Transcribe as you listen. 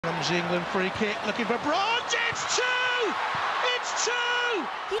comes the England free kick, looking for Bronze. It's two! It's two!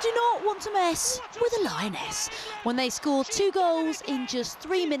 You do not want to mess with a lioness. When they scored 2 goals in just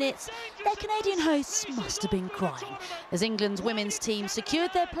 3 minutes, their Canadian hosts must have been crying, as England's women's team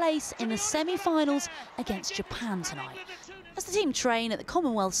secured their place in the semi-finals against Japan tonight. As the team train at the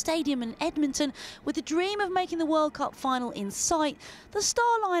Commonwealth Stadium in Edmonton, with the dream of making the World Cup final in sight, the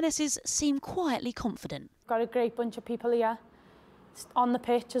Star Lionesses seem quietly confident. We've got a great bunch of people here, on the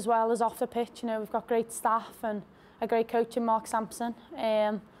pitch as well as off the pitch. You know, we've got great staff and a great coach in Mark Sampson.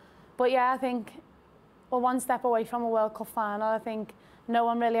 But yeah, I think we're one step away from a World Cup final. I think no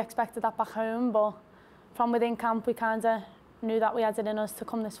one really expected that back home, but from within camp we kind of knew that we had it in us to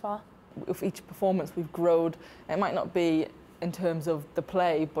come this far. With each performance we've grown. It might not be in terms of the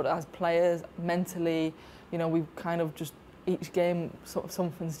play, but as players, mentally, you know, we've kind of just, each game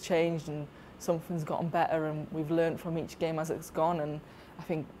something's changed and something's gotten better, and we've learned from each game as it's gone, and I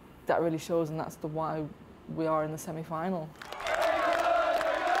think that really shows, and that's the why we are in the semi-final.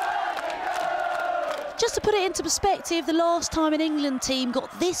 Just to put it into perspective, the last time an England team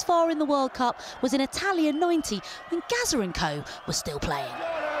got this far in the World Cup was in Italia '90, when Gazza & Co was still playing.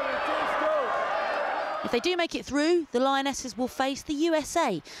 If they do make it through, the Lionesses will face the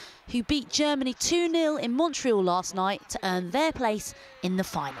USA, who beat Germany 2-0 in Montreal last night to earn their place in the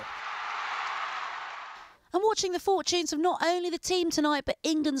final. And watching the fortunes of not only the team tonight, but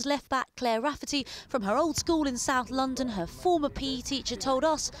England's left-back Claire Rafferty from her old school in South London, her former PE teacher told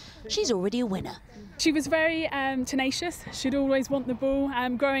us she's already a winner. She was very tenacious. She'd always want the ball.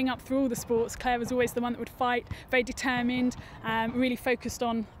 Growing up through all the sports, Claire was always the one that would fight, very determined, really focused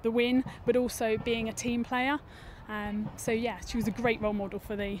on the win, but also being a team player. So yeah, she was a great role model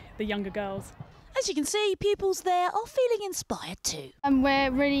for the younger girls. As you can see, pupils there are feeling inspired too. We're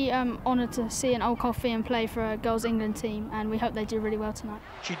really honoured to see an Old Colfian play for a Girls England team, and we hope they do really well tonight.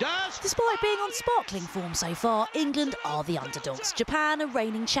 She does! Despite being on sparkling form so far, England are the underdogs. Japan are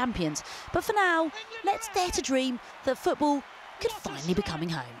reigning champions. But for now, let's dare to dream that football could finally be coming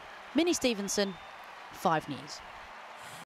home. Minnie Stevenson, 5 News.